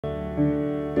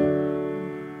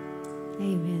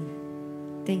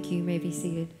Thank you. You may be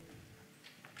seated.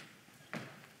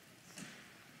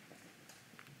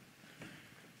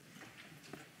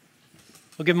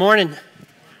 Well, good morning.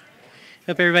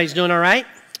 Hope everybody's doing all right.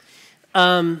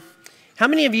 How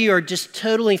many of you are just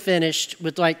totally finished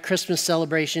with like Christmas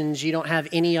celebrations? You don't have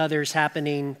any others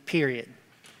happening, period?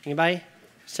 Anybody?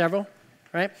 Several?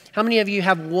 Right? How many of you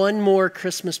have one more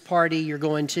Christmas party you're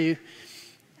going to?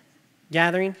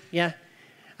 Gathering? Yeah.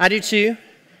 I do too.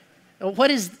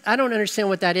 I don't understand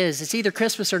what that is. It's either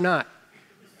Christmas or not.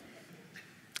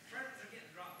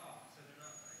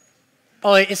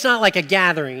 Oh, it's not like a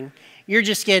gathering. You're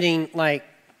just getting like,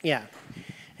 yeah.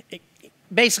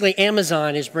 Basically,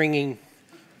 Amazon is bringing,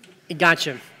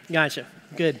 gotcha,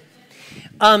 good.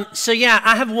 So yeah,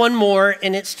 I have one more,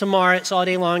 and it's tomorrow. It's all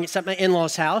day long. It's at my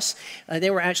in-laws' house.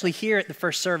 They were actually here at the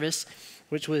first service,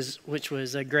 which was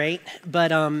great.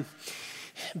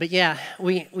 But yeah,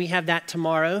 we have that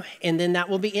tomorrow, and then that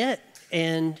will be it.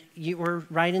 And we're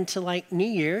right into like New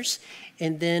Year's,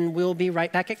 and then we'll be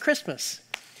right back at Christmas.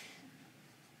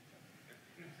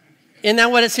 Isn't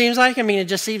that what it seems like? I mean, it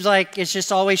just seems like it's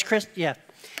just always Christmas.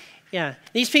 Yeah.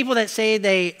 These people that say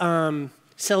they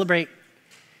celebrate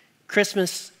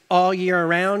Christmas all year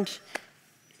around,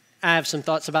 I have some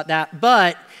thoughts about that.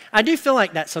 But I do feel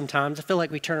like that sometimes. I feel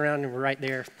like we turn around and we're right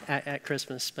there at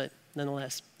Christmas, but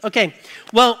nonetheless. Okay,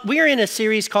 well, we are in a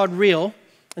series called Real,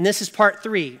 and this is part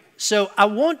 3. So I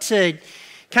want to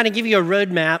kind of give you a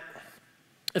roadmap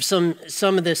of some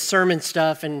of this sermon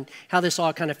stuff and how this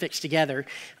all kind of fits together.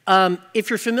 If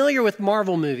you're familiar with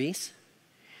Marvel movies,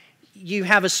 you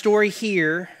have a story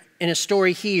here, and a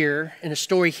story here, and a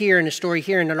story here, and a story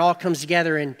here, and it all comes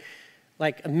together in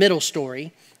like a middle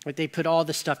story. Like they put all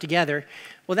this stuff together.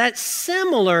 Well, that's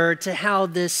similar to how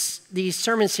these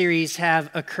sermon series have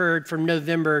occurred from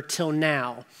November till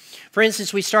now. For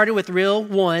instance, we started with Real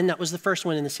 1, that was the first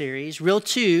one in the series. Real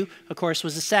 2, of course,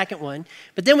 was the second one.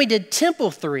 But then we did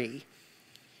Temple 3,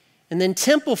 and then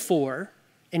Temple 4,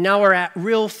 and now we're at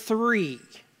Real 3,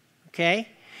 okay?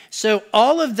 So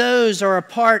all of those are a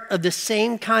part of the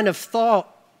same kind of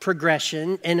thought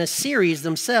progression in a series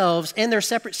themselves, and they're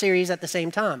separate series at the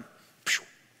same time,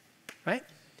 right?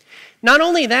 Not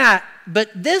only that, but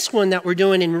this one that we're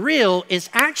doing in Real is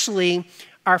actually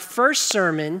our first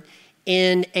sermon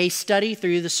in a study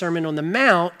through the Sermon on the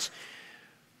Mount,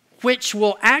 which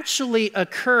will actually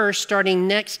occur starting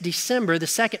next December, the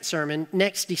second sermon,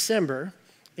 next December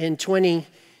in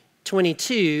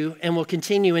 2022, and will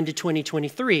continue into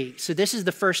 2023. So this is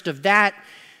the first of that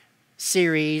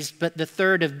series, but the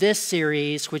third of this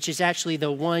series, which is actually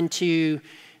the 1, 2,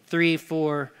 3,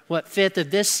 4, fifth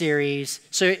of this series.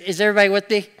 So is everybody with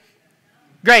me?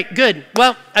 Great, good.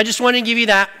 Well, I just wanted to give you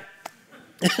that.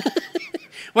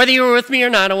 Whether you were with me or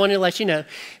not, I wanted to let you know.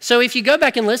 So if you go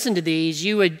back and listen to these,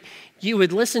 you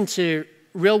would listen to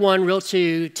Real 1, Real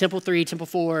 2, Temple 3, Temple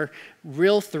 4,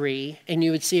 Real 3, and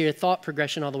you would see your thought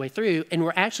progression all the way through. And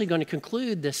we're actually going to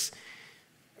conclude this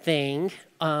thing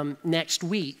next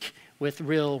week with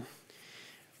Real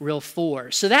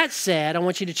 4. So that said, I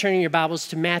want you to turn in your Bibles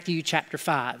to Matthew chapter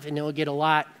 5, and it will get a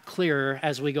lot clearer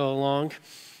as we go along.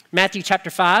 Matthew chapter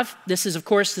 5, this is, of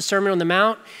course, the Sermon on the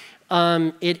Mount.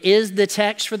 It is the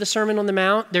text for the Sermon on the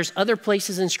Mount. There's other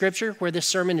places in Scripture where this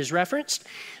sermon is referenced,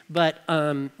 but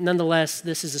nonetheless,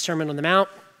 this is the Sermon on the Mount.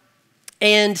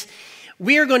 And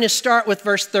we are going to start with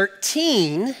verse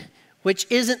 13, which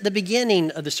isn't the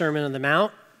beginning of the Sermon on the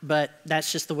Mount, but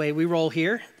that's just the way we roll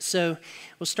here. So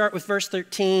we'll start with verse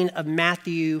 13 of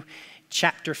Matthew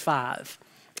chapter 5.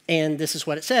 And this is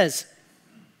what it says.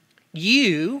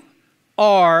 You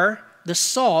are the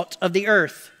salt of the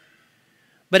earth.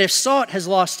 But if salt has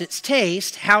lost its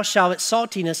taste, how shall its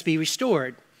saltiness be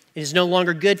restored? It is no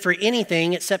longer good for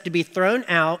anything except to be thrown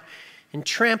out and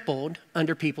trampled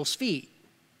under people's feet.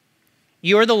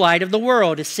 You are the light of the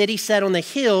world. A city set on the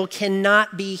hill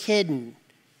cannot be hidden.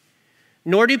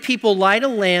 Nor do people light a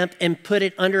lamp and put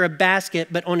it under a basket,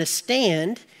 but on a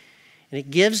stand, and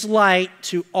it gives light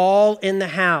to all in the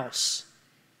house.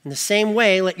 In the same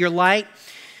way, let your light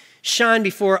shine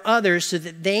before others so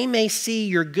that they may see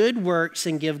your good works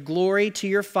and give glory to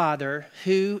your Father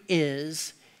who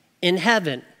is in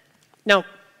heaven. Now,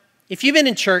 if you've been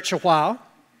in church a while,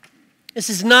 this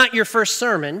is not your first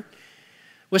sermon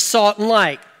with salt and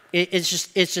light. It's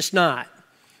just not.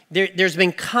 There's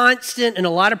been constant and a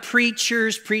lot of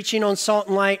preachers preaching on salt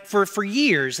and light for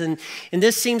years. And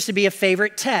this seems to be a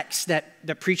favorite text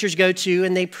that preachers go to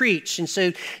and they preach. And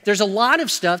so there's a lot of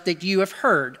stuff that you have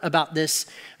heard about this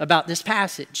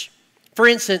passage. For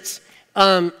instance,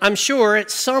 I'm sure at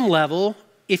some level,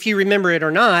 if you remember it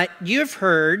or not, you have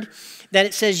heard that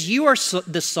it says you are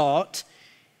the salt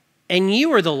and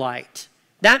you are the light.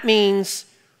 That means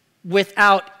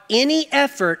without any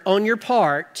effort on your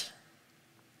part,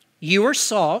 you are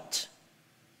salt,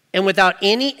 and without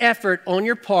any effort on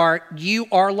your part, you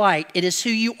are light. It is who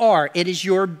you are. It is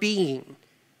your being.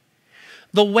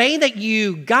 The way that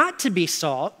you got to be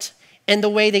salt and the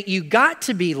way that you got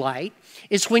to be light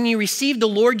is when you received the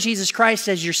Lord Jesus Christ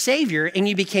as your Savior and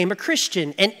you became a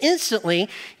Christian. And instantly,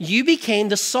 you became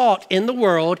the salt in the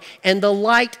world and the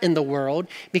light in the world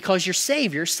because your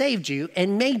Savior saved you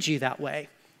and made you that way.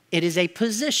 It is a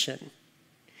position.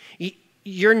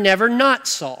 You're never not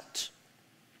salt.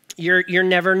 You're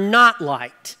never not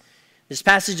light. This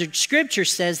passage of Scripture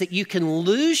says that you can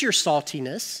lose your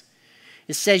saltiness.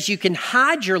 It says you can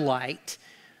hide your light,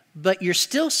 but you're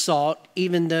still salt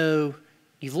even though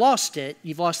you've lost it.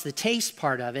 You've lost the taste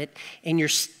part of it, and you're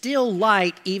still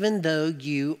light even though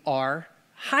you are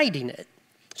hiding it.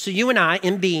 So you and I,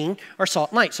 in being, are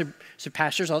salt and light. So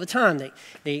pastors all the time,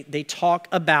 they talk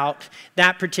about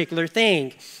that particular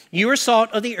thing. You are salt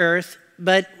of the earth,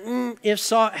 but if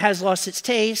salt has lost its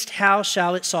taste, how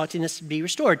shall its saltiness be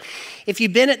restored? If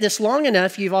you've been at this long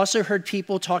enough, you've also heard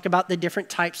people talk about the different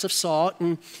types of salt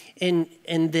and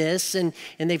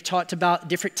they've talked about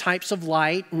different types of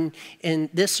light and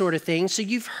this sort of thing. So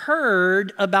you've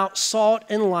heard about salt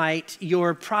and light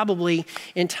your probably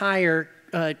entire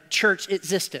church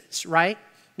existence, right?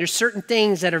 There's certain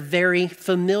things that are very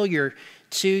familiar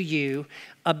to you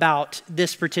about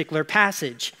this particular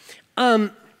passage.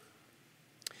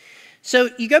 So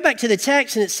you go back to the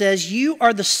text and it says, you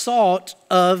are the salt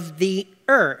of the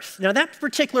earth. Now that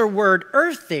particular word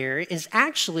earth there is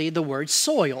actually the word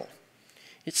soil.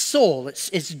 It's soil,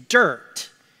 it's dirt.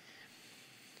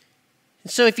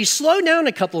 So if you slow down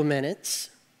a couple of minutes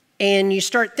and you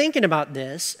start thinking about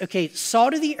this, okay,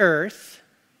 salt of the earth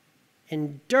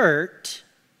and dirt,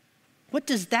 what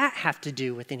does that have to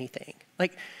do with anything?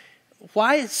 Like,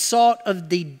 why is salt of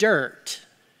the dirt?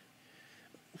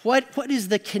 What is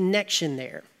the connection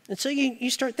there? And so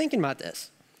you start thinking about this.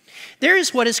 There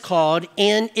is what is called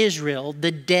in Israel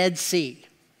the Dead Sea.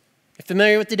 You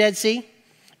familiar with the Dead Sea?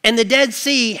 And the Dead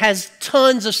Sea has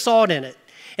tons of salt in it.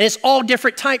 And it's all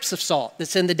different types of salt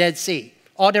that's in the Dead Sea.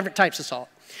 All different types of salt.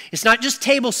 It's not just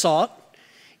table salt.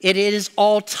 It is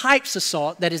all types of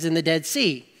salt that is in the Dead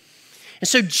Sea. And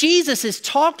so Jesus is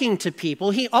talking to people.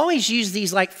 He always used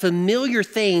these like familiar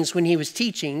things when he was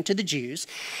teaching to the Jews.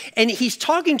 And he's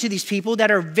talking to these people that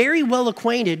are very well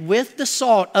acquainted with the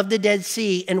salt of the Dead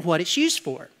Sea and what it's used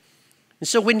for. And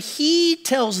so when he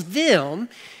tells them,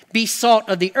 be salt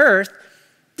of the earth,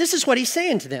 this is what he's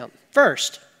saying to them.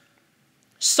 First,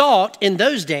 salt in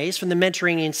those days from the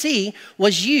Mediterranean Sea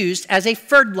was used as a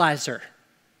fertilizer.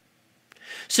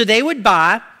 So they would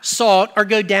buy salt or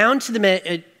go down to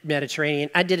the Mediterranean.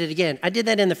 I did it again. I did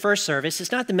that in the first service.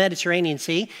 It's not the Mediterranean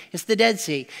Sea. It's the Dead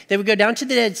Sea. They would go down to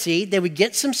the Dead Sea. They would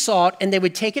get some salt and they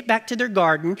would take it back to their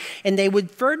garden and they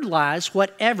would fertilize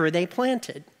whatever they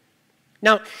planted.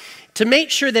 Now, to make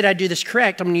sure that I do this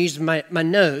correct, I'm going to use my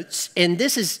notes. And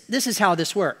this is how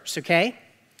this works, okay?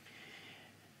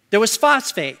 There was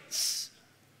phosphates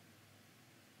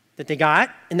that they got,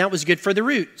 and that was good for the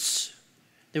roots.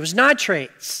 There was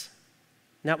nitrates,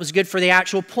 and that was good for the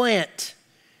actual plant.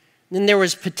 Then there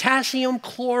was potassium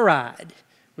chloride,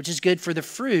 which is good for the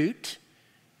fruit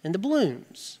and the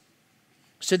blooms.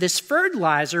 So this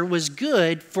fertilizer was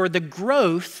good for the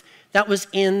growth that was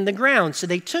in the ground. So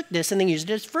they took this and they used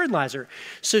it as fertilizer.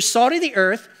 So salt of the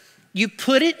earth, you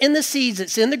put it in the seeds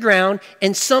that's in the ground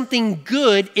and something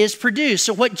good is produced.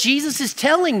 So what Jesus is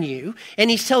telling you, and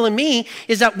he's telling me,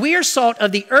 is that we are salt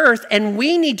of the earth and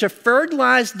we need to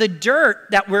fertilize the dirt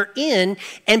that we're in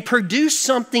and produce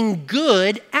something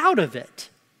good out of it.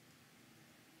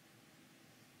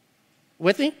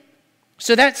 With me?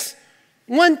 So that's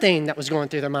one thing that was going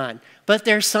through their mind. But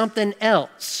there's something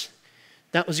else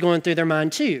that was going through their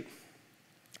mind too.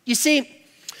 You see,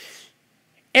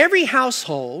 every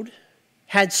household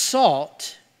had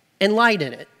salt and light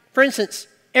in it. For instance,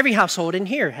 every household in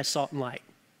here has salt and light,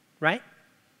 right?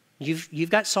 You've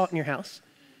got salt in your house,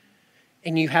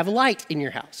 and you have light in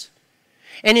your house.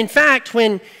 And in fact,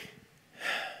 when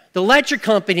the electric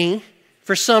company,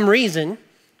 for some reason,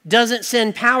 doesn't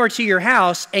send power to your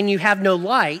house and you have no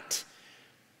light,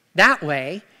 that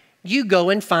way, you go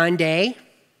and find a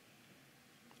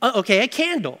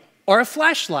candle or a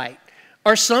flashlight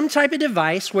or some type of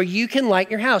device where you can light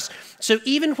your house. So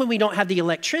even when we don't have the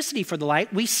electricity for the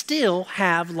light, we still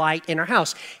have light in our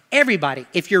house. Everybody,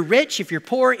 if you're rich, if you're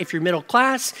poor, if you're middle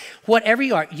class, whatever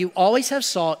you are, you always have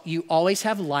salt, you always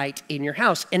have light in your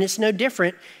house. And it's no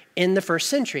different in the first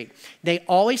century. They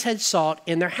always had salt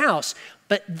in their house.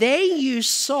 But they use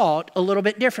salt a little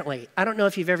bit differently. I don't know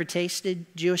if you've ever tasted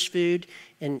Jewish food,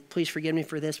 and please forgive me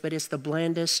for this, but it's the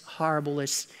blandest,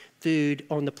 horriblest food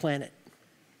on the planet.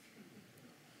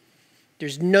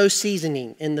 There's no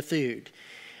seasoning in the food.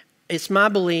 It's my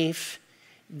belief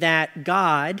that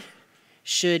God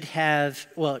should have,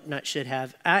 well, not should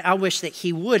have, I wish that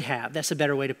he would have, that's a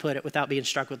better way to put it without being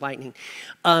struck with lightning.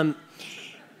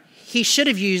 He should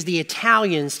have used the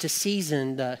Italians to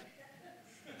season the,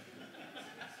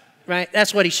 right?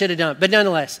 That's what he should have done. But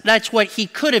nonetheless, that's what he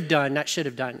could have done, not should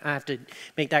have done. I have to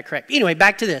make that correct. Anyway,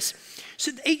 back to this.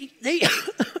 So they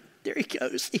there he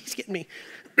goes. He's getting me.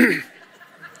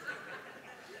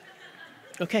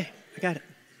 Okay, I got it.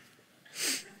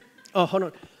 Oh, hold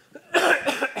on.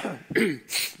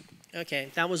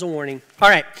 Okay, that was a warning. All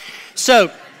right,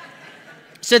 so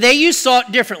they use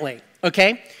salt differently,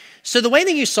 okay? So the way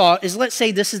they use salt is, let's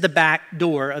say this is the back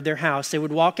door of their house. They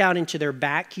would walk out into their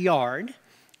backyard.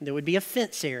 There would be a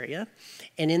fence area.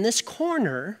 And in this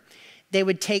corner, they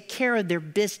would take care of their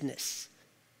business.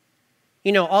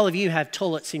 You know, all of you have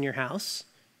toilets in your house.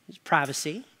 It's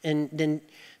privacy. And then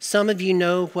some of you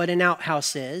know what an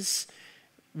outhouse is.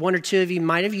 One or two of you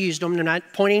might have used them. They're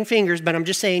not pointing fingers, but I'm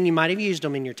just saying you might have used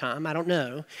them in your time. I don't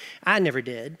know. I never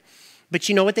did. But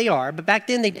you know what they are. But back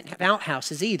then, they didn't have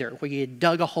outhouses either, where you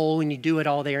dug a hole and you do it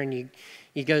all there and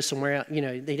you go somewhere else. You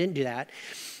know, they didn't do that.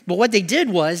 But what they did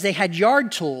was they had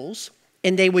yard tools,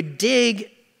 and they would dig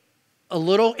a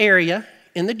little area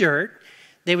in the dirt.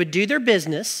 They would do their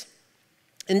business.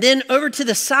 And then over to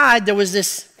the side, there was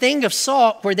this thing of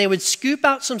salt where they would scoop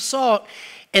out some salt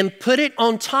and put it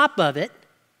on top of it.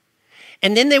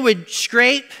 And then they would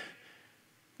scrape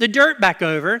the dirt back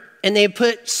over, and they would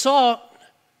put salt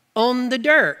on the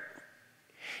dirt.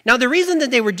 Now, the reason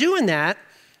that they were doing that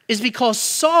is because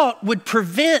salt would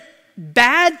prevent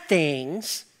bad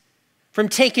things from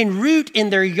taking root in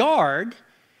their yard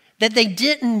that they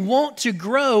didn't want to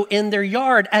grow in their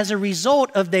yard as a result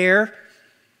of their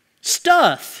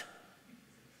stuff.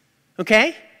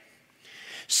 Okay?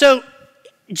 So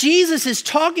Jesus is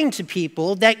talking to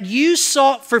people that use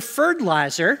salt for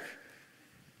fertilizer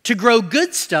to grow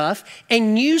good stuff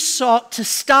and use salt to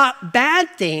stop bad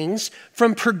things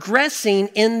from progressing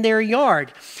in their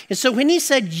yard. And so when he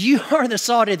said, you are the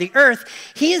salt of the earth,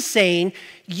 he is saying,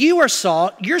 you are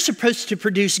salt, you're supposed to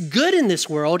produce good in this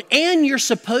world, and you're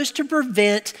supposed to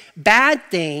prevent bad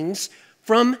things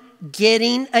from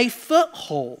getting a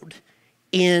foothold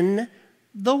in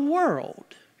the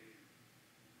world.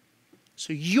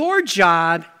 So your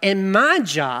job and my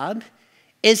job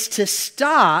is to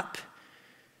stop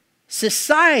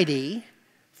society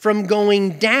from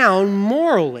going down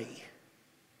morally.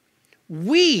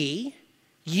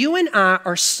 You and I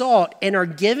are salt and are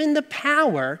given the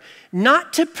power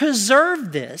not to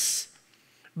preserve this,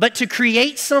 but to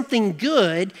create something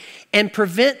good and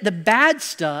prevent the bad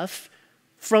stuff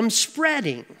from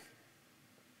spreading.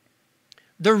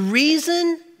 The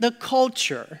reason the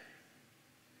culture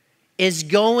is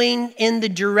going in the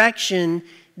direction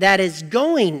that it's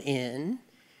going in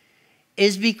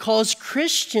is because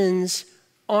Christians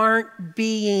aren't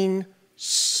being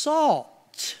salt.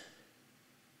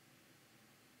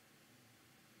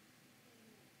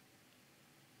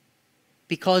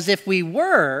 Because if we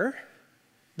were,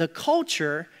 the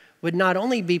culture would not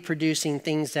only be producing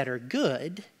things that are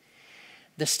good,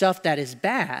 the stuff that is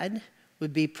bad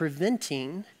would be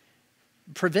prevented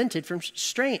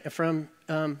from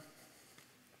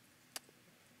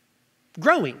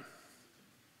growing.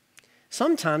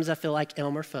 Sometimes I feel like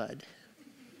Elmer Fudd.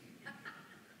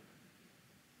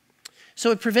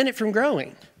 So it prevents it from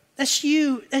growing. That's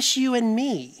you and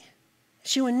me.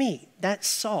 That's you and me. That's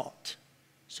salt.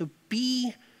 So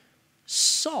be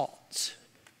salt.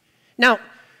 Now,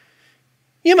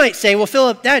 you might say, well,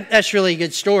 Philip, that's really a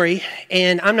good story,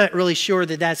 and I'm not really sure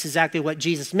that that's exactly what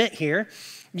Jesus meant here.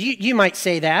 You might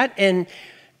say that, and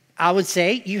I would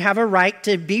say you have a right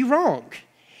to be wrong,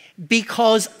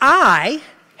 because I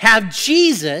have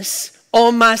Jesus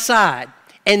on my side.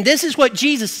 And this is what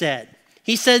Jesus said.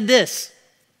 He said this: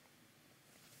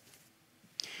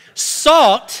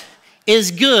 salt is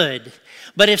good,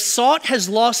 but if salt has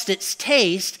lost its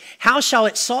taste, how shall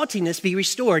its saltiness be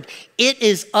restored? It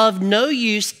is of no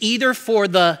use either for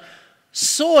the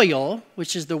soil,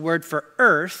 which is the word for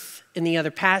earth. In the other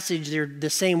passage, they're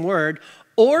the same word,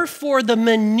 or for the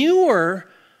manure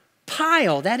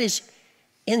pile. That is,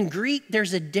 in Greek,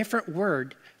 there's a different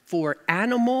word for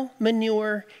animal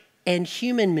manure and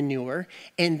human manure,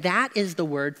 and that is the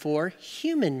word for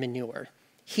human manure.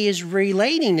 He is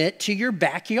relating it to your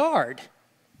backyard.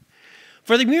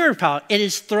 For the mirror pot, it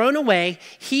is thrown away.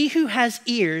 He who has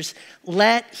ears,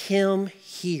 let him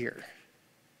hear.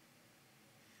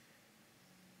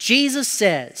 Jesus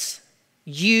says,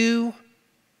 you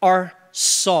are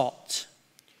salt.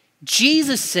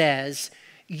 Jesus says,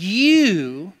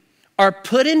 you are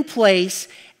put in place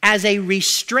as a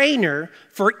restrainer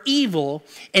for evil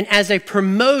and as a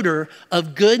promoter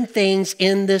of good things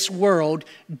in this world.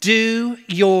 Do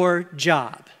your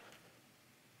job.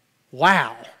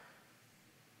 Wow.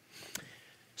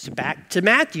 So back to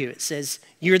Matthew, it says,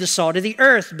 you're the salt of the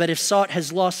earth, but if salt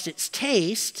has lost its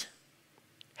taste,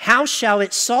 how shall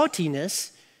its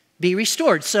saltiness be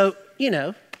restored? So,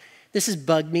 this has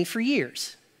bugged me for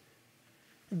years.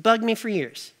 Bugged me for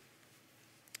years.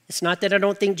 It's not that I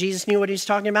don't think Jesus knew what he was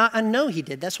talking about. I know he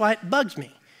did. That's why it bugs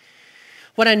me.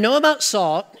 What I know about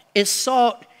salt is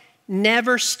salt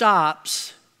never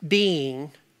stops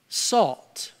being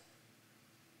salt.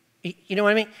 You know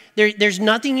what I mean? There's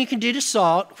nothing you can do to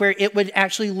salt where it would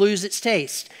actually lose its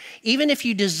taste. Even if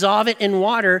you dissolve it in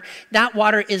water, that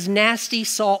water is nasty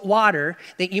salt water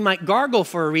that you might gargle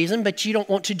for a reason, but you don't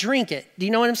want to drink it. Do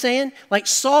you know what I'm saying? Like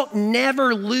salt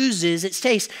never loses its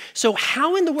taste. So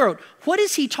how in the world, what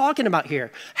is he talking about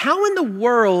here? How in the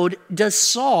world does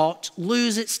salt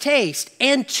lose its taste?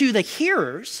 And to the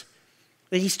hearers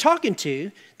that he's talking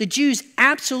to, the Jews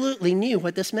absolutely knew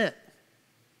what this meant.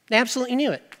 They absolutely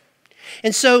knew it.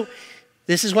 And so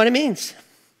this is what it means.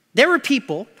 There were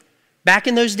people back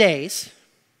in those days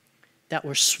that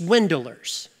were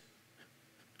swindlers.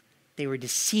 They were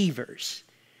deceivers.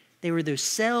 They were those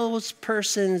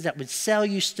salespersons that would sell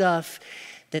you stuff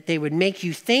that they would make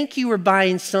you think you were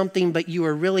buying something, but you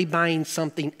were really buying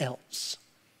something else.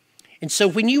 And so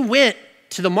when you went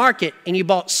to the market and you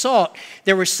bought salt,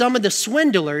 there were some of the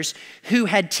swindlers who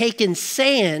had taken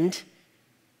sand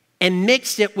and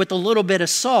mixed it with a little bit of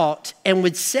salt and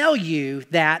would sell you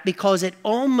that because it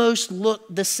almost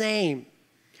looked the same.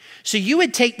 So you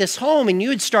would take this home and you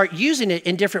would start using it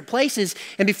in different places,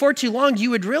 and before too long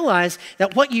you would realize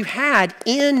that what you had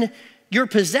in your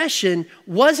possession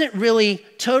wasn't really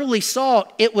totally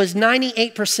salt, it was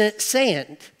 98%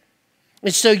 sand.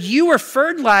 And so you were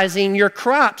fertilizing your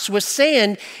crops with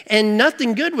sand and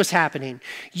nothing good was happening.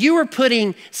 You were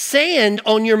putting sand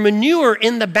on your manure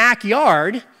in the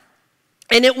backyard,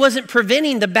 and it wasn't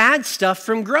preventing the bad stuff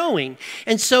from growing.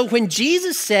 And so when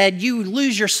Jesus said you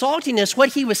lose your saltiness, what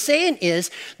he was saying is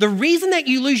the reason that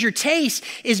you lose your taste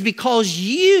is because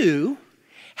you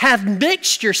have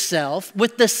mixed yourself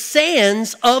with the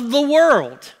sands of the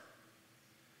world.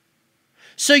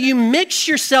 So you mix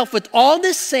yourself with all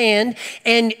this sand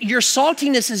and your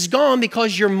saltiness is gone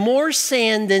because you're more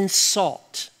sand than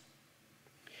salt.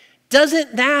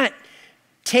 Doesn't that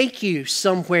take you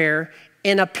somewhere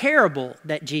in a parable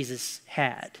that Jesus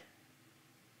had?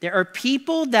 There are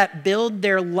people that build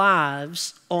their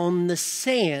lives on the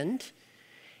sand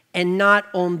and not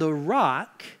on the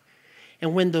rock.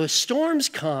 And when those storms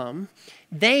come,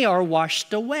 they are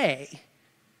washed away.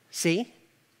 See?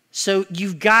 So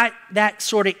you've got that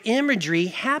sort of imagery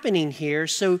happening here.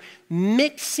 So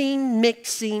mixing.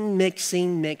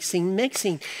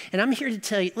 And I'm here to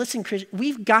tell you, listen, Christian,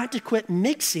 we've got to quit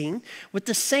mixing with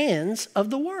the sands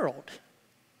of the world.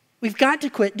 We've got to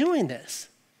quit doing this.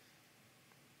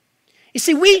 You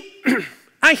see,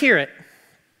 I hear it.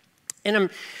 And I'm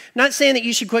not saying that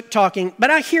you should quit talking, but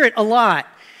I hear it a lot.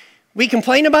 We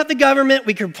complain about the government,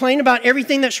 we complain about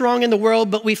everything that's wrong in the world,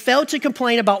 but we fail to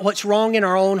complain about what's wrong in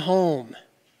our own home.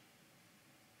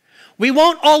 We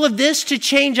want all of this to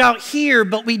change out here,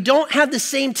 but we don't have the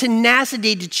same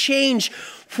tenacity to change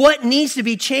what needs to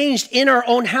be changed in our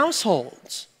own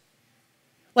households.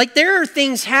 Like there are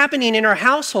things happening in our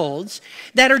households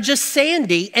that are just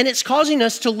sandy, and it's causing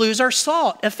us to lose our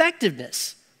salt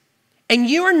effectiveness. And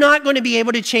you are not going to be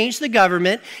able to change the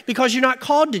government because you're not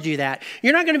called to do that.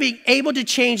 You're not going to be able to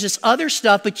change this other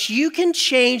stuff, but you can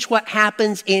change what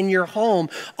happens in your home.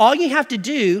 All you have to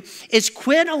do is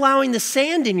quit allowing the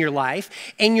sand in your life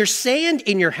and your sand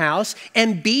in your house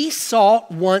and be salt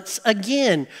once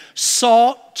again.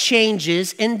 Salt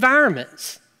changes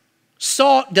environments.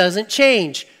 Salt doesn't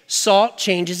change. Salt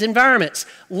changes environments.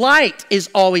 Light is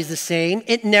always the same.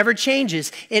 It never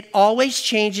changes. It always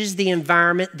changes the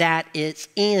environment that it's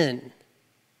in.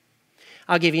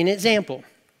 I'll give you an example.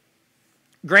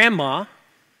 Grandma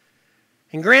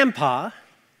and grandpa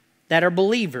that are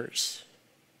believers.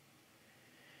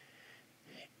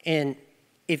 And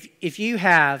if you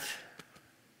have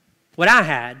what I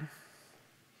had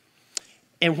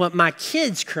and what my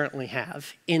kids currently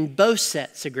have in both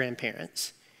sets of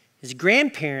grandparents, is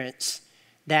grandparents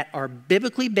that are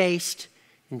biblically based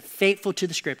and faithful to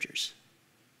the scriptures.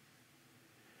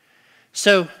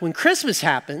 So when Christmas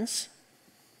happens,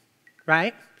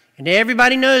 right? And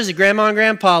everybody knows that grandma and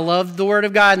grandpa love the Word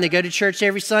of God and they go to church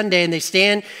every Sunday and they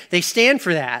stand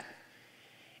for that.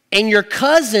 And your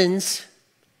cousins,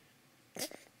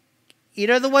 you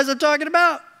know the ones I'm talking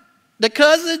about? The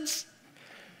cousins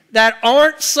that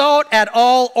aren't salt at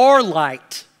all or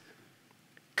light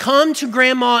come to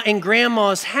grandma and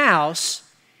grandma's house,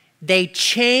 they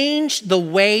change the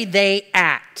way they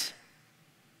act.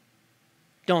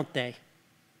 Don't they?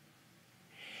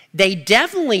 They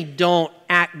definitely don't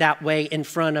act that way in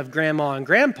front of grandma and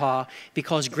grandpa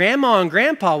because grandma and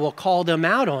grandpa will call them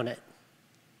out on it.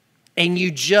 And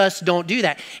you just don't do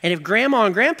that. And if grandma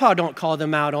and grandpa don't call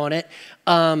them out on it,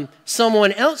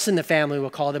 someone else in the family will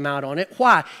call them out on it.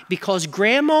 Why? Because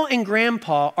grandma and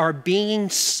grandpa are being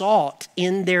salt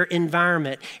in their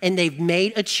environment and they've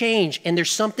made a change and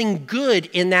there's something good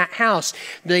in that house.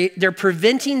 They're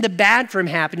preventing the bad from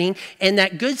happening and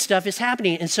that good stuff is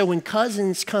happening. And so when your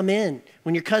cousins come in,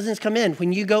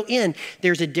 when you go in,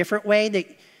 there's a different way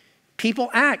that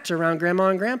people act around grandma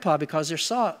and grandpa because they're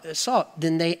salt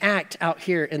than they act out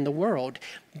here in the world.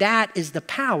 That is the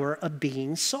power of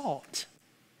being salt.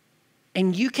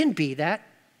 And you can be that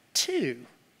too.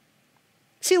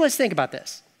 See, let's think about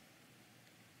this.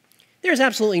 There's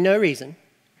absolutely no reason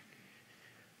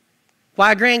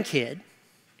why a grandkid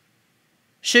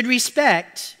should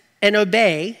respect and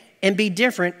obey and be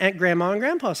different at grandma and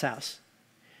grandpa's house.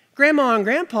 Grandma and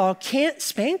grandpa can't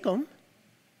spank them.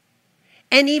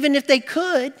 And even if they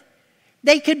could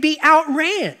be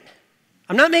outran.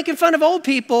 I'm not making fun of old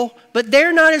people, but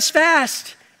they're not as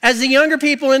fast as the younger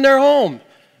people in their home.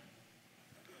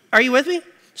 Are you with me?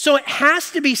 So it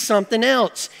has to be something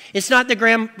else. It's not that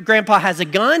grandpa has a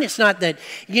gun. It's not that,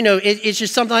 it's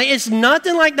just something like, it's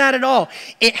nothing like that at all.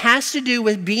 It has to do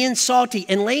with being salty.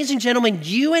 And ladies and gentlemen,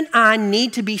 you and I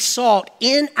need to be salt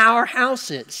in our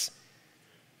houses.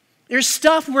 There's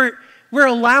stuff we're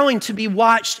allowing to be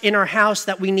watched in our house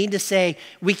that we need to say,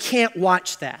 we can't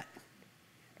watch that.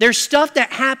 There's stuff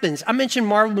that happens. I mentioned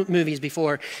Marvel movies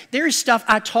before. There's stuff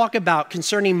I talk about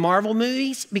concerning Marvel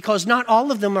movies because not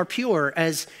all of them are pure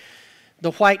as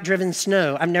the white-driven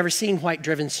snow. I've never seen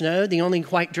white-driven snow. The only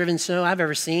white-driven snow I've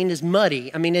ever seen is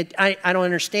muddy. I mean, I don't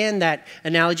understand that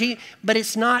analogy, but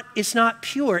it's not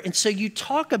pure. And so you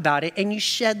talk about it and you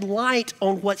shed light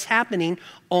on what's happening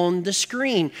on the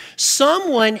screen.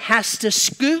 Someone has to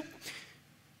scoop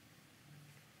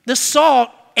the salt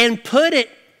and put it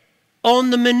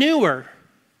on the manure.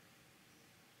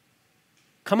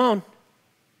 Come on.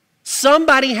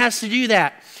 Somebody has to do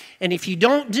that. And if you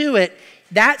don't do it,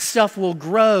 that stuff will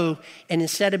grow, and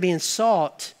instead of being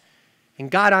salt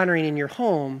and God honoring in your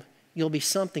home, you'll be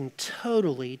something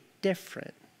totally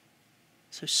different.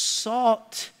 So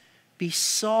be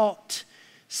salt,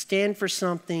 stand for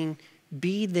something,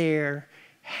 be there,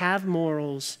 have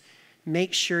morals,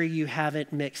 make sure you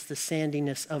haven't mixed the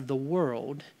sandiness of the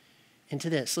world into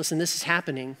this. Listen, this is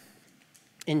happening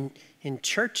in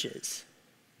churches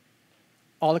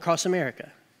all across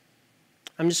America.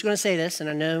 I'm just going to say this, and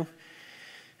I know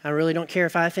I really don't care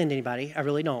if I offend anybody. I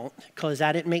really don't, because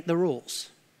I didn't make the rules.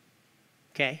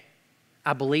 Okay?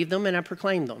 I believe them and I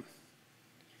proclaim them.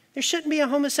 There shouldn't be a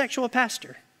homosexual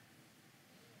pastor.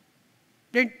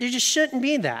 There just shouldn't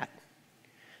be that.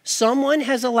 Someone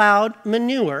has allowed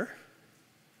manure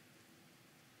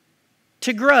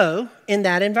to grow in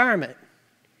that environment.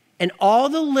 And all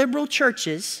the liberal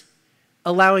churches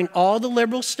allowing all the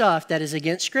liberal stuff that is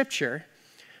against Scripture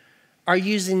are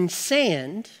using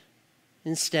sand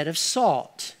instead of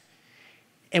salt.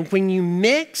 And when you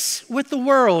mix with the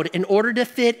world in order to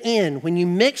fit in, when you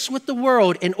mix with the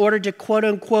world in order to quote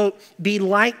unquote be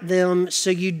like them so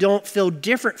you don't feel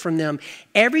different from them,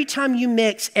 every time you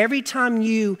mix, every time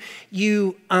you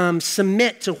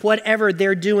submit to whatever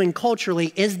they're doing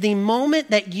culturally is the moment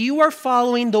that you are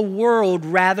following the world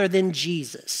rather than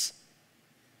Jesus.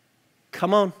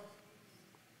 Come on.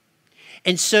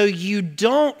 And so you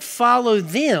don't follow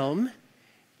them,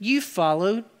 you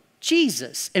follow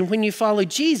Jesus. And when you follow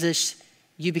Jesus,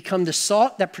 you become the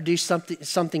salt that produces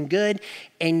something good,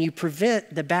 and you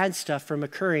prevent the bad stuff from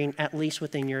occurring, at least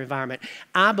within your environment.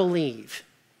 I believe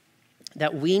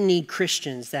that we need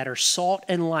Christians that are salt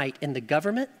and light in the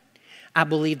government. I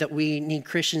believe that we need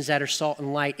Christians that are salt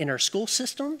and light in our school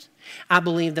systems. I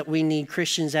believe that we need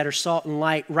Christians that are salt and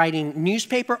light writing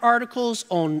newspaper articles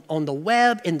on the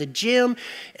web, in the gym,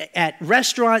 at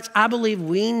restaurants. I believe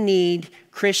we need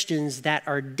Christians that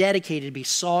are dedicated to be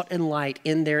salt and light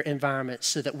in their environment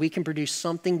so that we can produce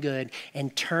something good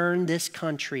and turn this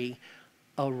country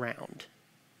around.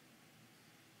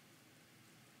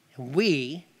 And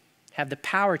we have the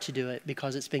power to do it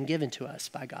because it's been given to us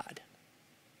by God.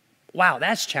 Wow,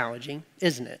 that's challenging,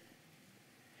 isn't it?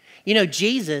 You know,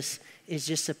 Jesus is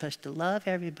just supposed to love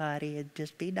everybody and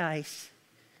just be nice,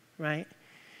 right?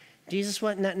 Jesus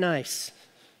wasn't that nice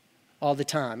all the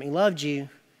time. He loved you,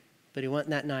 but he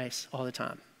wasn't that nice all the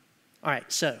time. All right,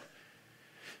 so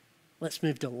let's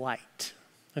move to light,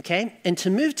 okay? And to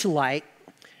move to light,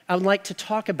 I would like to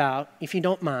talk about, if you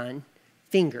don't mind,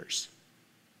 fingers.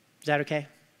 Is that okay?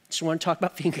 Just want to talk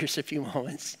about fingers a few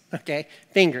moments, okay?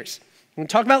 Fingers. I'm going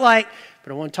to talk about light,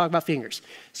 but I want to talk about fingers.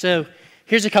 So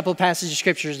here's a couple of passages of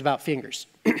scriptures about fingers.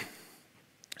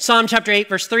 Psalm chapter 8,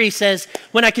 verse 3 says,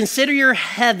 "When I consider your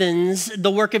heavens, the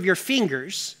work of your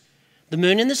fingers, the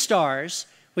moon and the stars,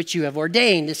 which you have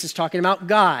ordained." This is talking about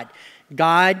God.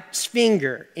 God's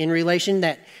finger in relation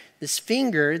that this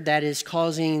finger that is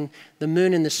causing the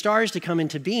moon and the stars to come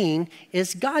into being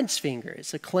is God's finger.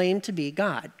 It's a claim to be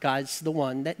God. God's the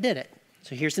one that did it.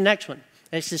 So here's the next one.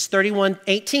 Exodus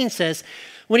 31:18 says,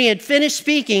 "When he had finished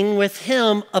speaking with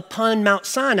him upon Mount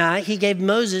Sinai, he gave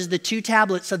Moses the 2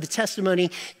 tablets of the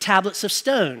testimony, tablets of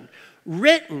stone,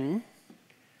 written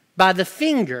by the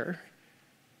finger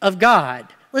of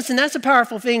God." Listen, that's a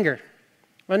powerful finger.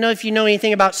 I don't know if you know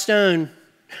anything about stone,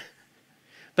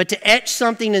 but to etch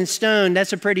something in stone,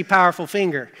 that's a pretty powerful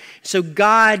finger. So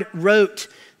God wrote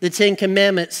the 10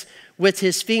 Commandments with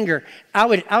his finger.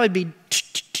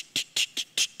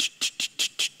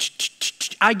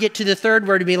 I'd get to the third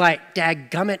word and be like,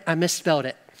 "Dadgummit, I misspelled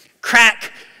it.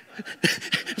 Crack."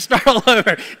 Start all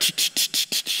over.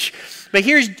 But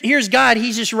here's God.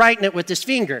 He's just writing it with his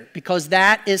finger because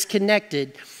that is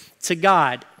connected to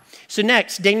God. So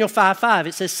next, Daniel 5:5,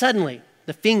 it says, "Suddenly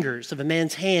the fingers of a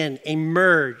man's hand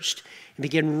emerged and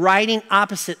began writing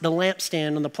opposite the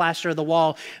lampstand on the plaster of the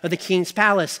wall of the king's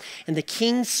palace. And the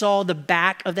king saw the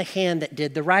back of the hand that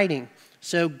did the writing."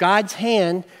 So God's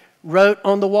hand wrote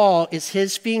on the wall is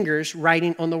his fingers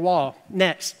writing on the wall.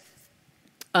 Next,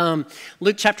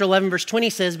 Luke chapter 11, verse 20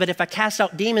 says, "But if I cast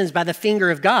out demons by the finger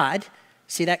of God,"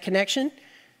 see that connection?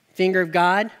 Finger of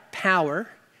God, power.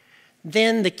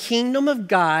 "Then the kingdom of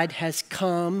God has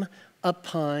come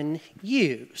upon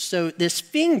you." So this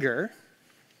finger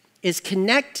is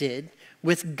connected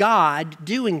with God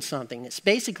doing something. It's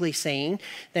basically saying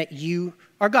that you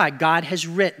are God. God has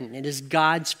written. It is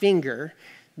God's finger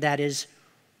that is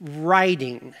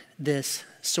writing this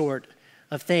sort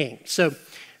of thing. So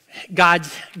God's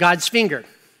finger.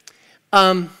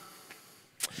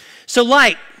 So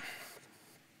light.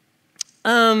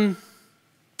 You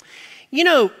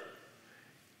know,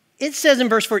 it says in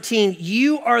verse 14,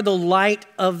 "You are the light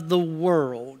of the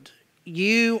world.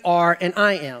 You are and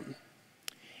I am."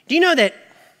 Do you know that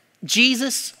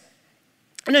Jesus,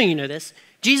 I know you know this,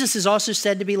 Jesus is also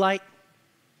said to be light,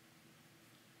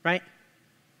 right?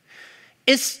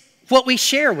 It's what we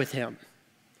share with him.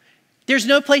 There's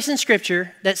no place in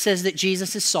Scripture that says that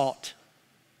Jesus is salt.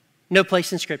 No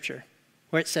place in Scripture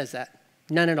where it says that.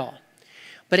 None at all.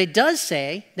 But it does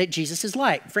say that Jesus is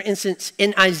light. For instance,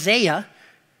 in Isaiah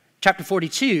chapter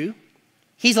 42,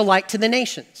 he's a light to the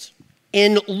nations.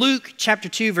 In Luke chapter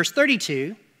 2, verse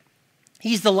 32,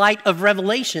 he's the light of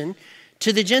revelation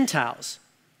to the Gentiles.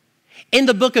 In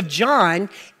the book of John,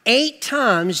 8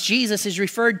 times Jesus is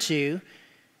referred to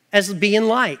as being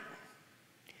light.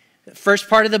 The first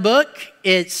part of the book,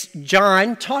 it's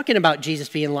John talking about Jesus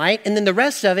being light, and then the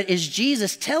rest of it is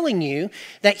Jesus telling you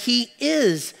that he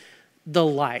is the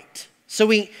light. So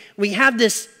we have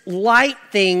this light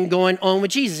thing going on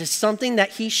with Jesus. It's something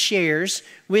that he shares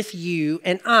with you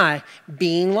and I,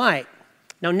 being light.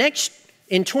 Now next,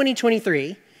 in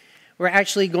 2023, we're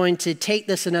actually going to take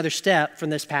this another step from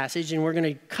this passage, and we're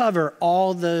going to cover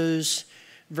all those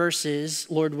verses,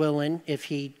 Lord willing, if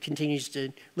he continues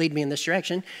to lead me in this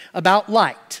direction, about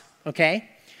light, okay?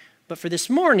 But for this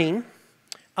morning,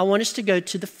 I want us to go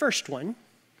to the first one,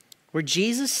 where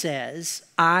Jesus says,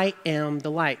 "I am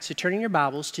the light." So turning your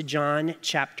Bibles to John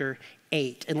chapter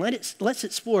 8, and let's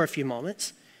explore a few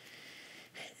moments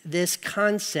this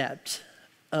concept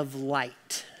of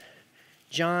light.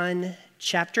 John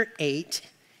chapter 8,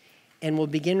 and we'll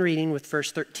begin reading with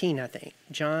verse 13, I think.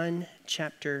 John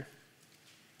chapter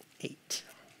 8.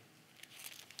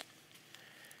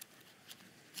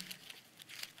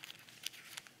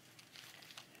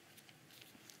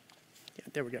 Yeah,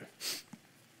 there we go.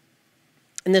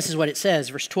 And this is what it says,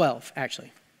 verse 12,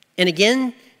 actually. "And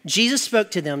again, Jesus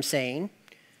spoke to them, saying,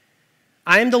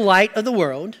 I am the light of the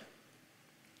world.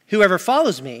 Whoever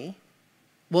follows me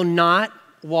will not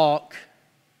walk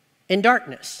in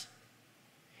darkness."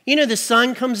 You know, the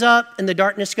sun comes up and the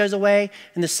darkness goes away,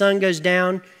 and the sun goes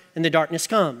down and the darkness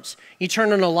comes. You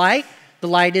turn on a light, The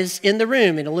light is in the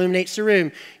room. It illuminates the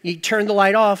room. You turn the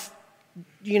light off,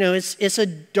 it's a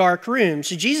dark room.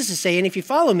 So Jesus is saying, if you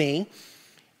follow me,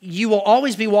 you will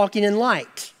always be walking in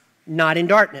light, not in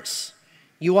darkness.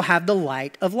 You will have the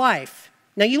light of life.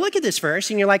 Now you look at this verse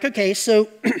and you're like, okay, so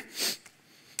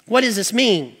what does this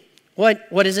mean? What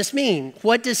does this mean?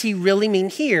 What does he really mean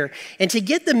here? And to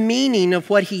get the meaning of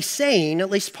what he's saying, at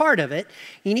least part of it,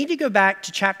 you need to go back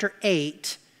to chapter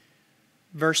 8,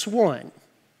 verse 1,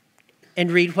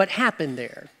 and read what happened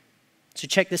there. So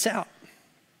check this out.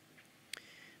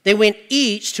 They went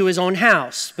each to his own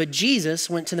house, but Jesus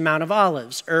went to the Mount of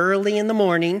Olives. Early in the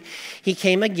morning, he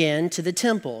came again to the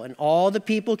temple, and all the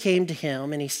people came to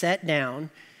him, and he sat down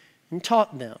and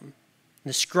taught them.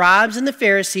 The scribes and the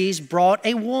Pharisees brought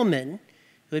a woman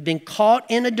who had been caught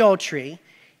in adultery,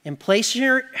 and placing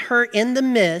her in the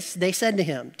midst, they said to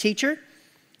him, "Teacher,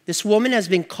 this woman has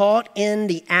been caught in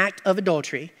the act of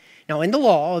adultery. Now, in the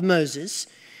law of Moses,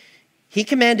 he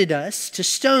commanded us to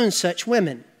stone such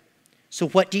women. So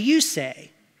what do you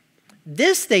say?"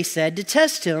 This they said to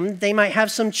test him, they might have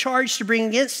some charge to bring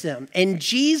against them. And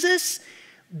Jesus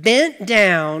bent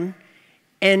down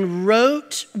and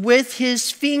wrote with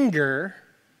his finger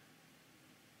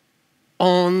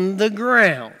on the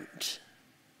ground.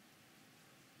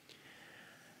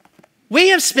 We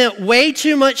have spent way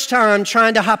too much time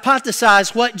trying to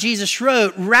hypothesize what Jesus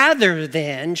wrote rather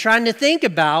than trying to think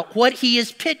about what he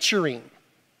is picturing.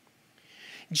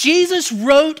 Jesus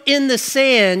wrote in the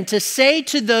sand to say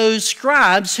to those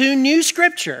scribes who knew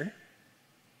Scripture,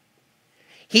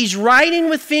 he's writing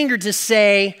with finger to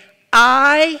say,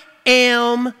 I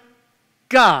am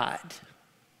God.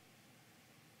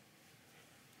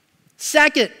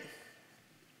 Second,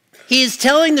 he is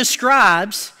telling the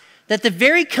scribes that the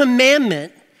very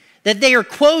commandment that they are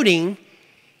quoting,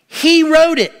 he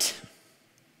wrote it.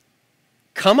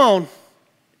 Come on.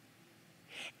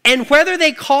 And whether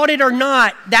they caught it or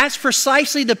not, that's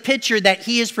precisely the picture that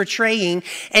he is portraying.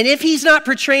 And if he's not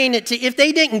portraying it if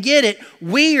they didn't get it,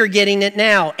 we are getting it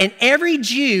now. And every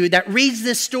Jew that reads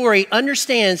this story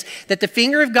understands that the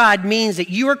finger of God means that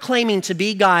you are claiming to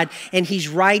be God and he's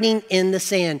writing in the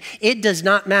sand. It does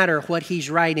not matter what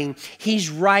he's writing. He's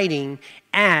writing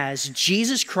as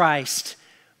Jesus Christ,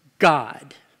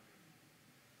 God.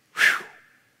 Whew.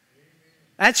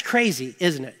 That's crazy,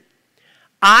 isn't it?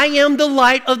 I am the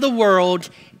light of the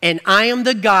world, and I am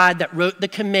the God that wrote the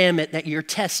commandment that you're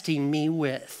testing me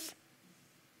with.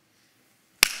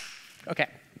 Okay.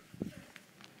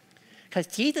 Because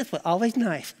Jesus was always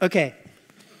nice. Okay.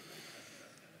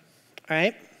 All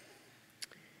right.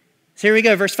 So here we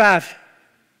go, verse 5.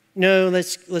 No,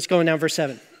 let's go on down verse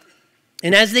 7.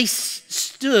 And as they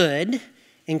stood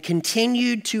and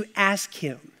continued to ask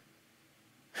him.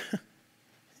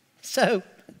 So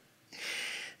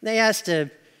they asked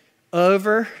him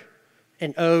over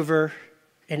and over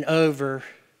and over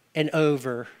and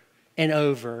over and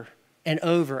over and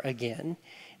over again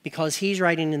because he's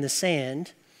writing in the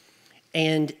sand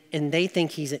and they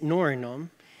think he's ignoring them,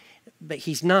 but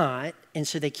he's not. And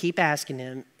so they keep asking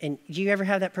him. And do you ever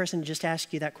have that person just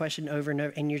ask you that question over and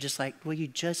over and you're just like,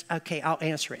 okay, I'll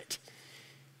answer it.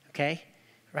 Okay,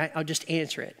 right? I'll just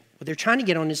answer it. Well, they're trying to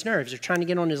get on his nerves. They're trying to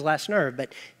get on his last nerve,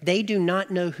 but they do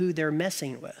not know who they're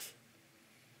messing with.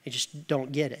 They just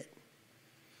don't get it.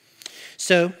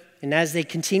 So, and as they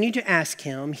continued to ask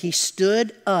him, he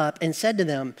stood up and said to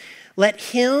them, "Let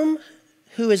him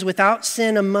who is without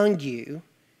sin among you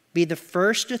be the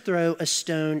first to throw a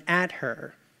stone at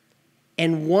her."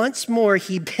 And once more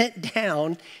he bent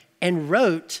down and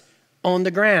wrote on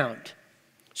the ground.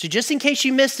 So just in case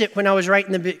you missed it when I was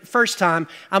writing the first time,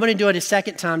 I'm going to do it a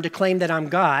second time to claim that I'm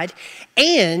God.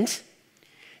 And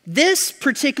this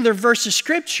particular verse of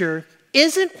Scripture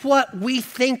isn't what we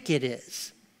think it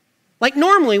is. Like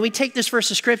normally we take this verse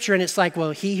of Scripture and it's like,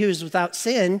 well, he who is without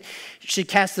sin should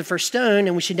cast the first stone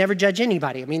and we should never judge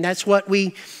anybody. I mean, that's what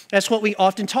we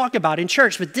often talk about in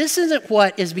church. But this isn't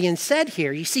what is being said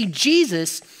here. You see,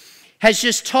 Jesus has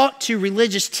just talked to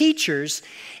religious teachers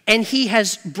and he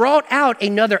has brought out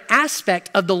another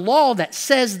aspect of the law that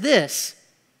says this: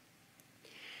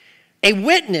 a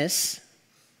witness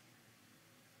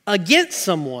against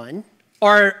someone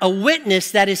or a witness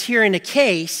that is hearing a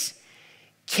case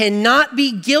cannot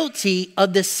be guilty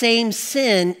of the same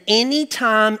sin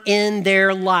anytime in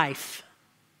their life.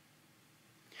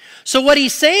 So what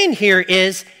he's saying here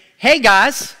is, hey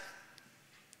guys,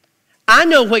 I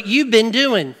know what you've been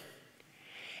doing.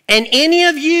 And any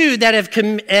of you that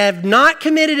have not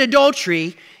committed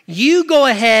adultery, you go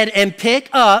ahead and pick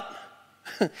up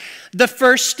the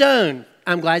first stone.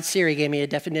 I'm glad Siri gave me a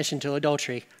definition to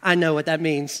adultery. I know what that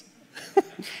means.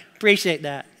 Appreciate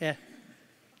that. Yeah.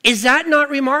 Is that not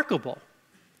remarkable?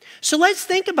 So let's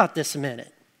think about this a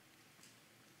minute.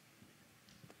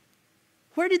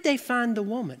 Where did they find the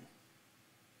woman?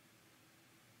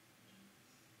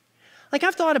 Like,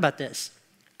 I've thought about this.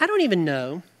 I don't even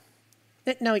know.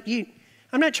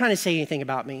 I'm not trying to say anything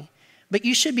about me, but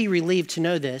you should be relieved to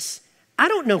know this. I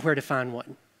don't know where to find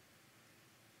one.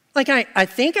 Like, I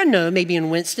think I know, maybe in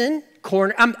Winston,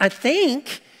 Corner. I've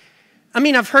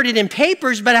heard it in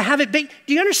papers, but I haven't been.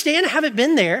 Do you understand? I haven't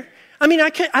been there. I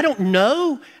don't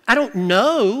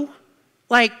know.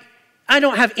 Like, I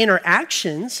don't have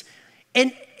interactions.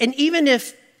 And even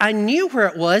if I knew where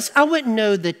it was, I wouldn't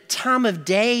know the time of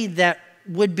day that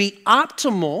would be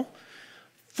optimal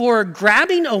for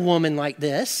grabbing a woman like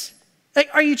this. Like,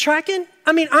 are you tracking?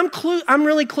 I'm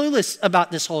really clueless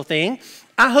about this whole thing.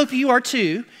 I hope you are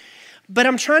too. But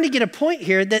I'm trying to get a point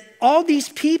here that all these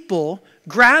people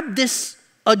grabbed this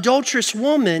adulterous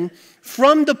woman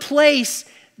from the place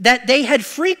that they had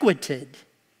frequented.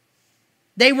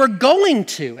 They were going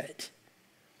to it.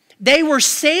 They were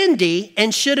sandy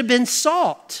and should have been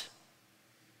salt.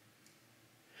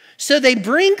 So they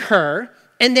bring her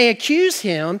and they accuse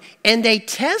him and they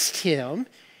test him.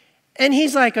 And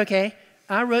he's like, okay,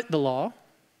 I wrote the law.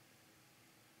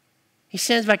 He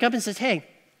stands back up and says, hey,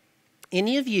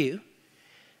 any of you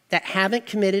that haven't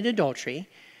committed adultery,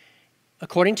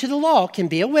 according to the law, can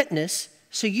be a witness.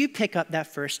 So you pick up that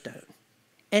first stone.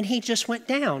 And he just went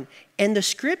down. And the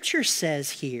scripture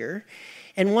says here,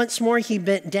 and once more he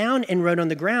bent down and wrote on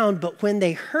the ground, but when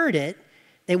they heard it,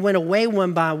 they went away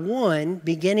one by one,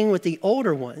 beginning with the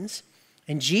older ones.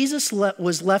 And Jesus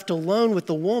was left alone with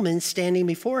the woman standing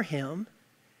before him.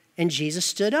 And Jesus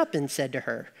stood up and said to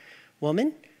her,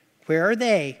 woman, where are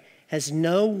they? Has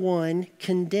no one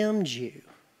condemned you?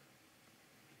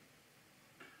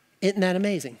 Isn't that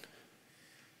amazing?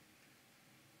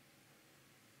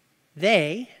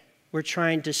 They were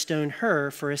trying to stone her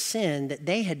for a sin that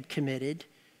they had committed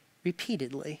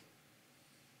repeatedly.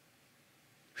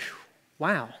 Whew.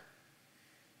 Wow.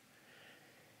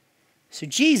 So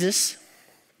Jesus,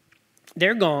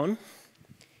 they're gone.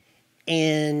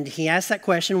 And he asked that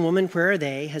question, woman, where are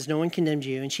they? Has no one condemned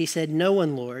you? And she said, no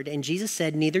one, Lord. And Jesus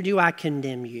said, neither do I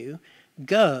condemn you.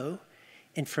 Go,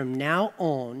 and from now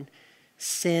on,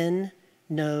 sin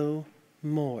no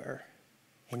more.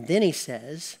 And then he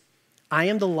says, I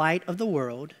am the light of the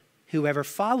world. Whoever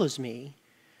follows me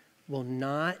will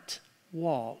not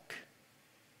walk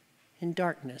in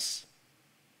darkness.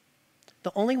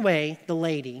 The only way the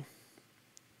lady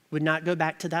would not go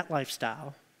back to that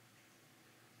lifestyle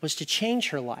was to change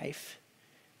her life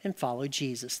and follow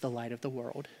Jesus, the light of the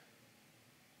world.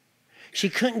 She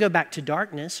couldn't go back to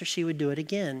darkness or she would do it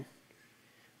again.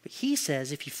 But he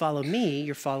says, if you follow me,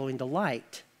 you're following the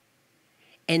light.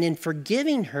 And in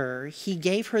forgiving her, he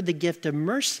gave her the gift of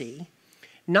mercy,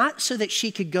 not so that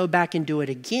she could go back and do it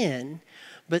again,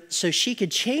 but so she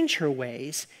could change her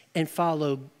ways and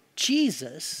follow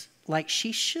Jesus like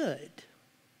she should.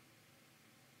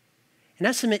 And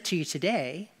I submit to you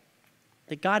today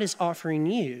that God is offering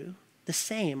you the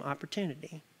same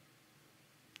opportunity.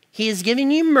 He is giving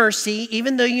you mercy,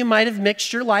 even though you might have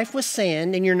mixed your life with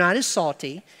sand and you're not as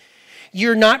salty.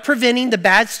 You're not preventing the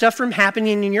bad stuff from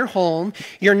happening in your home.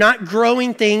 You're not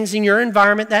growing things in your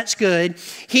environment that's good.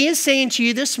 He is saying to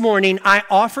you this morning, I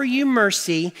offer you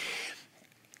mercy.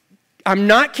 I'm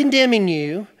not condemning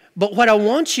you, but what I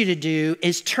want you to do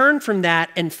is turn from that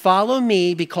and follow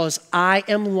me because I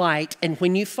am light. And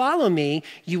when you follow me,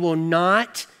 you will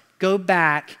not go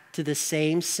back to the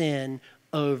same sin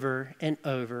over and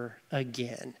over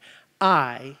again.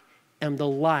 I am the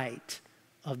light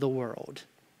of the world.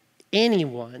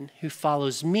 Anyone who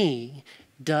follows me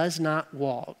does not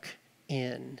walk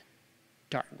in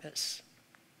darkness.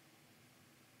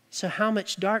 So how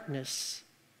much darkness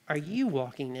are you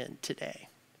walking in today?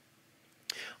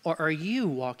 Or are you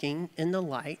walking in the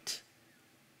light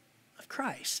of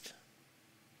Christ?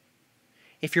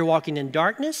 If you're walking in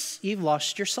darkness, you've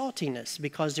lost your saltiness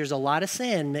because there's a lot of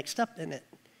sand mixed up in it.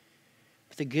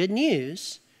 But the good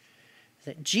news is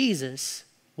that Jesus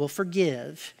will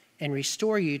forgive and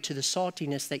restore you to the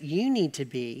saltiness that you need to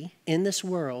be in this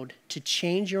world to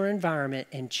change your environment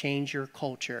and change your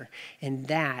culture. And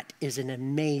that is an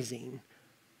amazing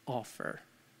offer.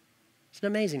 It's an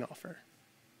amazing offer.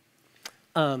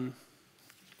 I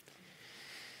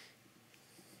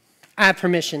have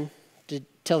permission to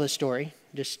tell this story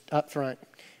just up front.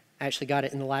 I actually got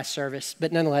it in the last service,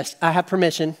 but nonetheless, I have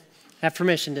permission.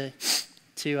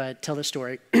 to tell this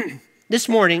story. This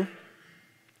morning,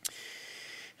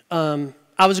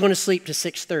 I was going to sleep to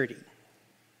 6:30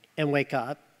 and wake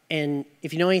up, And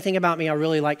if you know anything about me, I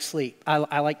really like sleep.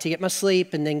 I like to get my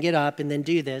sleep and then get up and then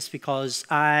do this because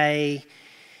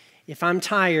if I'm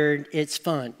tired, it's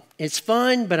fun. It's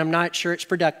fun, but I'm not sure it's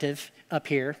productive up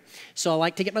here. So I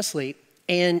like to get my sleep.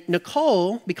 And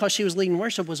Nicole, because she was leading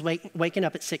worship, was waking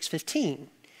up at 6:15.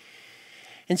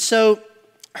 And so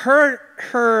her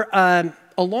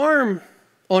alarm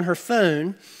on her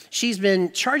phone, she's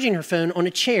been charging her phone on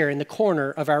a chair in the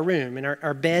corner of our room. And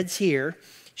our bed's here.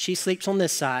 She sleeps on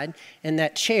this side, and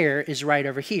that chair is right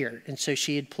over here. And so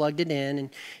she had plugged it in, and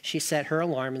she set her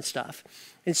alarm and stuff.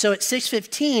 And so at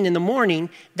 6:15 in the morning,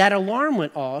 that alarm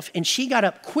went off, and she got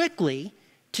up quickly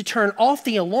to turn off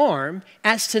the alarm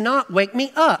as to not wake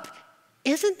me up.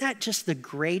 Isn't that just the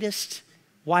greatest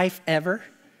wife ever,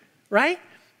 right?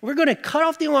 We're going to cut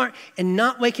off the alarm and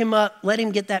not wake him up, let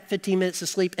him get that 15 minutes of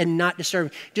sleep and not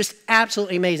disturb him. Just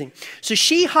absolutely amazing. So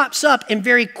she hops up and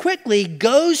very quickly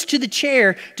goes to the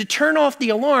chair to turn off the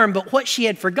alarm, but what she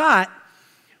had forgot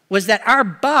was that our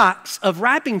box of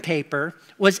wrapping paper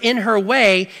was in her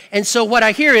way, and so what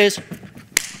I hear is,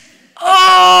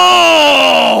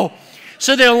 oh!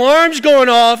 So the alarm's going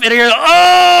off, and I hear,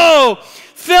 oh,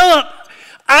 Philip,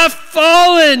 I've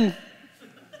fallen.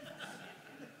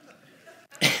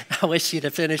 I wish she'd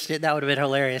have finished it. That would have been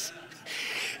hilarious.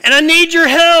 And I need your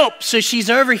help. So she's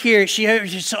over here.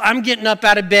 So I'm getting up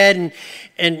out of bed,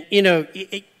 and you know,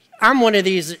 I'm one of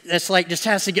these that's like just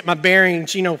has to get my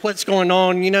bearings, you know, what's going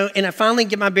on, you know. And I finally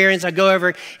get my bearings. I go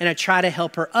over and I try to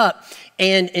help her up.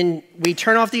 And we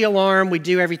turn off the alarm. We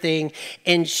do everything.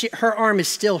 And her arm is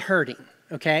still hurting,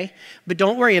 okay? But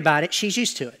don't worry about it. She's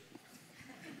used to it.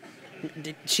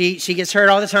 She gets hurt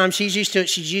all the time. She's used to it.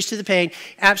 She's used to the pain.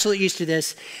 Absolutely used to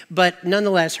this. But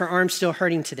nonetheless, her arm's still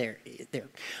hurting to there.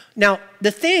 Now,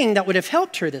 the thing that would have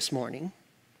helped her this morning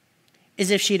is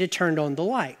if she'd have turned on the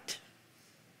light.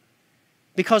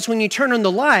 Because when you turn on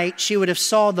the light, she would have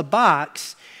saw the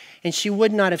box and she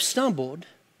would not have stumbled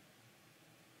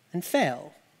and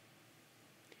fell.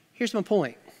 Here's my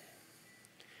point.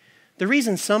 The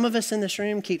reason some of us in this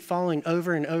room keep falling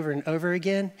over and over and over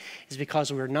again is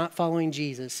because we're not following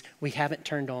Jesus. We haven't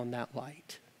turned on that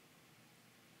light.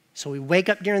 So we wake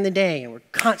up during the day and we're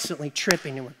constantly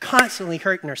tripping and we're constantly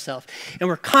hurting ourselves and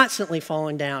we're constantly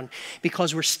falling down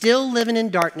because we're still living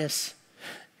in darkness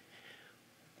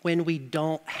when we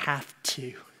don't have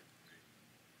to.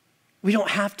 We don't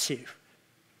have to.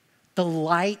 The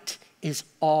light is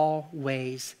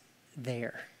always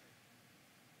there.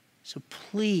 So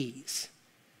please,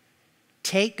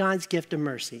 take God's gift of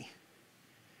mercy,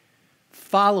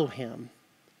 follow him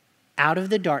out of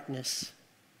the darkness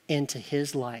into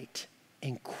his light,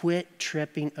 and quit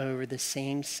tripping over the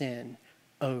same sin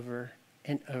over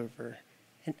and over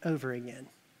and over again.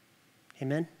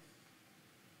 Amen?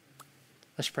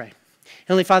 Let's pray.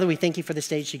 Heavenly Father, we thank you for the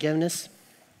stage you've given us.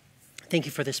 Thank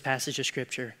you for this passage of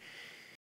Scripture.